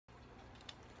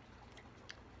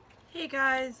Hey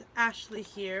guys, Ashley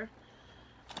here.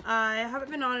 I haven't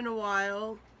been on in a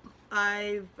while.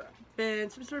 I've been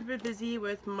sort of busy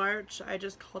with March. I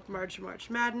just called March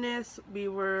Madness. We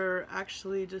were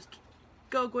actually just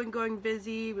going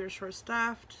busy. We were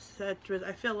short-staffed. So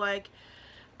I feel like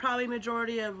probably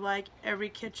majority of like every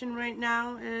kitchen right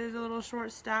now is a little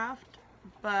short-staffed,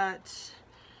 but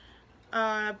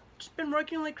just been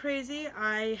working like crazy.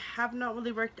 I have not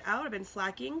really worked out. I've been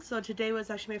slacking. So today was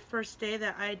actually my first day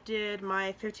that I did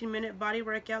my 15-minute body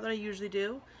workout that I usually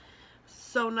do.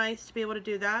 So nice to be able to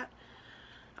do that.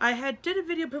 I did a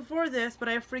video before this, but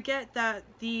I forget that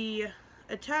the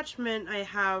attachment I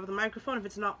have, the microphone, if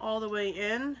it's not all the way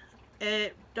in,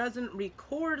 it doesn't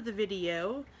record the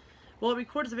video. Well, it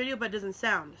records the video, but it doesn't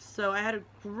sound. So I had a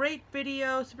great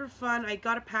video, super fun. I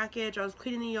got a package. I was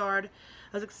cleaning the yard.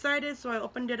 I was excited, so I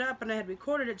opened it up and I had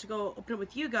recorded it to go open it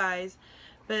with you guys.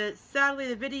 But sadly,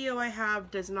 the video I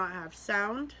have does not have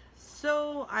sound.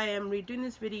 So I am redoing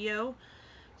this video.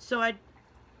 So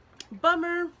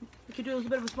bummer. We could do a little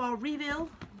bit of a small reveal,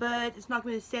 but it's not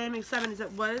going to be the same excitement as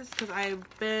it was because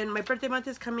my birthday month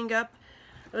is coming up.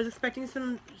 I was expecting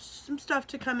some stuff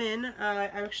to come in. I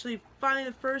actually finally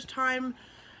the first time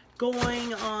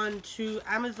going on to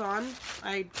Amazon.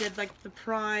 I did like the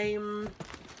Prime,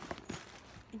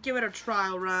 give it a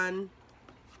trial run.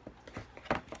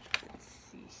 Let's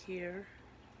see here.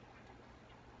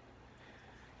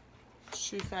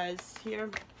 Shoe size here.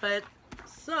 But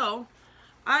so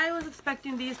I was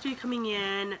expecting these to be coming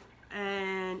in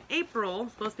April,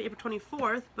 supposed to be April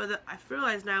 24th, but I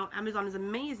realize now Amazon is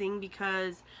amazing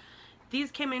because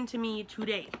these came in to me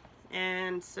today,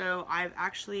 and so I'm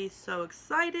actually so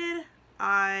excited.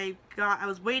 I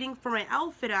was waiting for my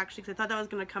outfit actually because I thought that was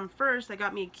gonna come first. I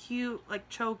got me a cute like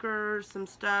choker, some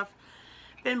stuff.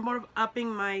 Been more of upping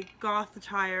my goth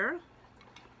attire.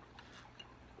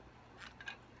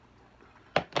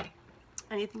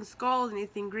 Anything skulls,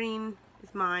 anything green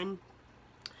is mine.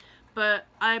 But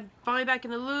I'm finally back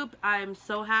in the loop. I'm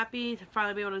so happy to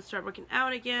finally be able to start working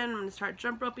out again. I'm going to start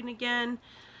jump roping again.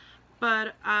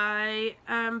 But I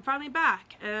am finally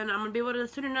back. And I'm going to be able to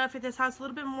soon enough get this house a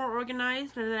little bit more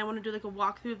organized. And then I want to do like a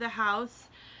walkthrough of the house.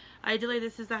 Ideally,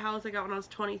 this is the house I got when I was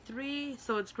 23.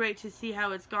 So it's great to see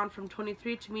how it's gone from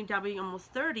 23 to me now being almost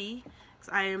 30.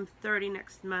 Because I am 30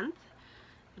 next month.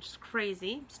 Which is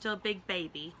crazy. Still a big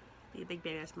baby. Be a big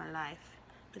baby, that's my life.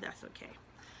 But that's okay.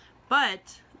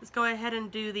 But let's go ahead and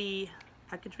do the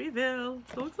package reveal.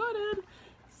 So excited.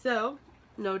 So,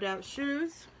 No Doubt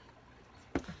shoes.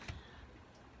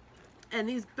 And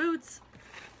these boots,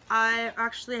 I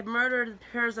actually have murdered the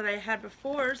pairs that I had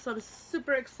before, so I'm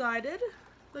super excited.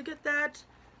 Look at that.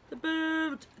 The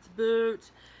boot. It's a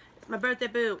boot. It's my birthday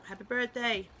boot. Happy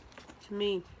birthday to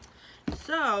me.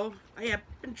 So, I've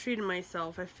been treating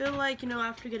myself. I feel like, you know,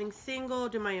 after getting single,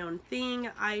 do my own thing,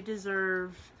 I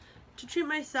deserve to treat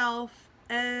myself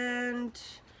and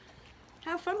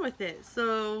have fun with it.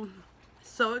 So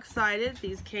excited.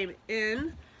 These came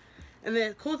in, and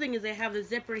the cool thing is they have the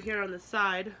zipper here on the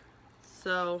side.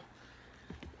 So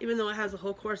even though it has a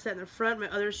whole corset in the front, my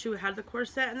other shoe had the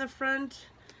corset in the front,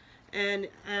 and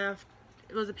it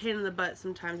was a pain in the butt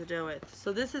sometimes to deal with.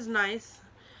 So this is nice,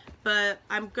 but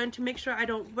I'm going to make sure I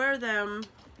don't wear them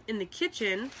in the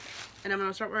kitchen, and I'm going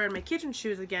to start wearing my kitchen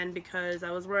shoes again because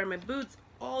I was wearing my boots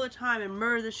all the time and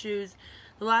murder the shoes.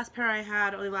 The last pair I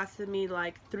had only lasted me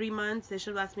like 3 months. They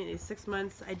should have lasted me at least 6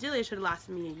 months. Ideally it should have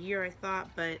lasted me a year, I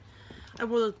thought, but I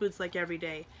wore those boots like every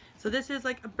day. So this is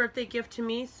like a birthday gift to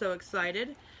me, so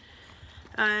excited.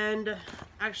 And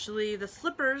actually the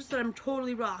slippers that I'm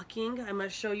totally rocking, I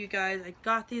must show you guys. I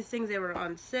got these things, they were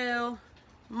on sale.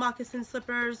 Moccasin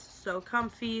slippers, so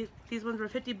comfy. These ones were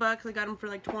 50 bucks. I got them for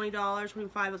like $20,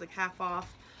 25 was like half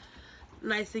off.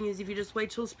 Nice thing is if you just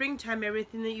wait till springtime,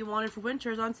 everything that you wanted for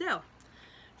winter is on sale.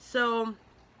 So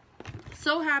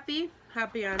happy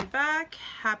I'm back.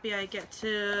 Happy I get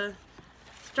to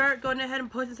start going ahead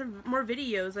and posting some more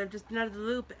videos. I've just been out of the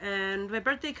loop, and my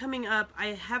birthday coming up, I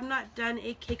have not done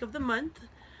a cake of the month,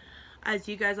 as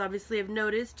you guys obviously have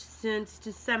noticed, since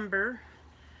December.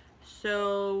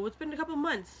 So it's been a couple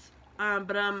months,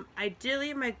 but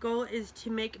ideally my goal is to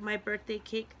make my birthday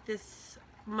cake this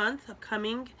month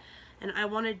upcoming, and I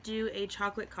want to do a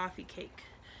chocolate coffee cake,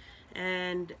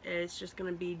 and it's just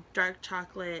gonna be dark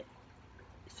chocolate,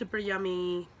 super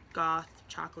yummy goth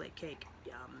chocolate cake.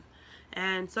 Yum.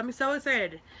 And so I'm so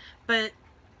excited. But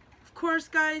of course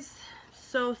guys,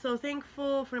 so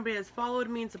thankful for anybody that's followed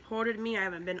me and supported me. I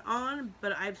haven't been on,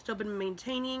 but I've still been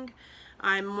maintaining.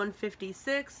 I'm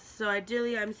 156, so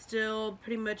ideally I'm still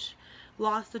pretty much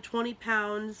lost the 20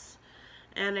 pounds,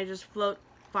 and I just float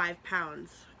 5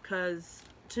 pounds because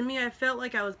to me, I felt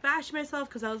like I was bashing myself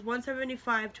because I was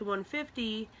 175 to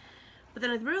 150. But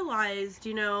then I realized,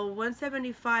 you know,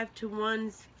 175 to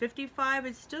 155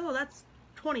 is still, that's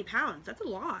 20 pounds. That's a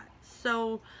lot.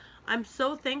 So I'm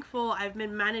so thankful I've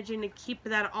been managing to keep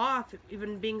that off,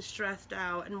 even being stressed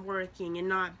out and working and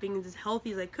not being as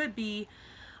healthy as I could be.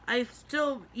 I'm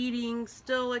still eating,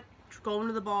 still like going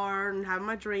to the bar and having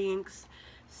my drinks.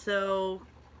 So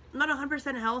I'm not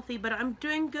 100% healthy, but I'm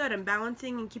doing good. I'm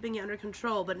balancing and keeping it under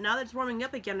control. But now that it's warming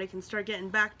up again, I can start getting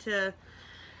back to,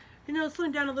 you know,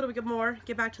 slowing down a little bit more,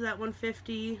 get back to that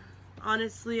 150.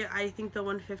 Honestly, I think the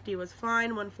 150 was fine.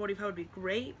 145 would be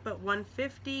great, but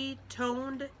 150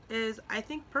 toned is, I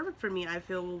think, perfect for me. I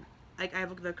feel like I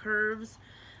have the curves.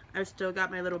 I've still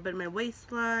got my little bit of my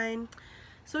waistline,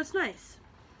 so it's nice.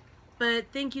 But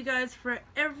thank you guys for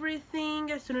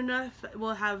everything. Soon enough,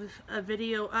 we'll have a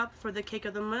video up for the cake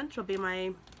of the month. It'll be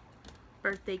my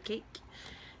birthday cake.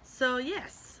 So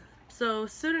yes. So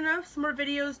soon enough, some more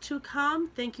videos to come.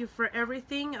 Thank you for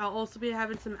everything. I'll also be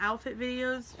having some outfit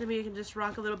videos. Maybe I can just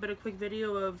rock a little bit of quick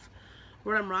video of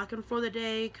what I'm rocking for the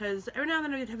day. Because every now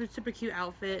and then I have a super cute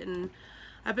outfit. And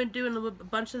I've been doing a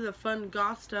bunch of the fun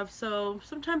goth stuff. So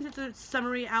sometimes it's a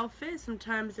summery outfit.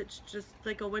 Sometimes it's just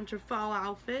like a winter fall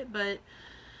outfit. But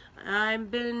I've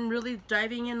been really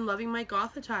diving in, loving my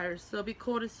goth attire. So it'll be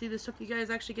cool to see the stuff you guys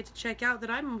actually get to check out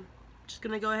that I'm just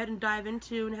going to go ahead and dive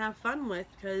into and have fun with.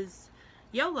 Because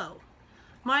YOLO.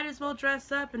 Might as well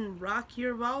dress up and rock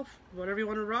your whatever you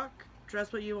want to rock.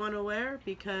 Dress what you want to wear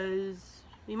because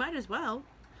you might as well.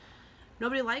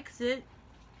 Nobody likes it.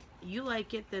 You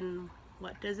like it, then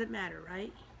what does it matter,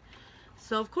 right?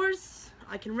 So of course,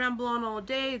 I can ramble on all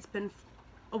day. It's been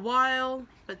a while,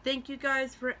 but thank you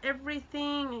guys for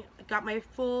everything. I got my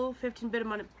full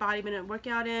 15-minute body minute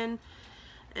workout in,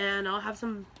 and I'll have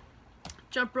some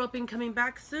jump roping coming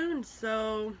back soon.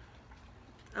 So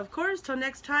of course, till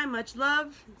next time, much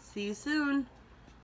love. See you soon.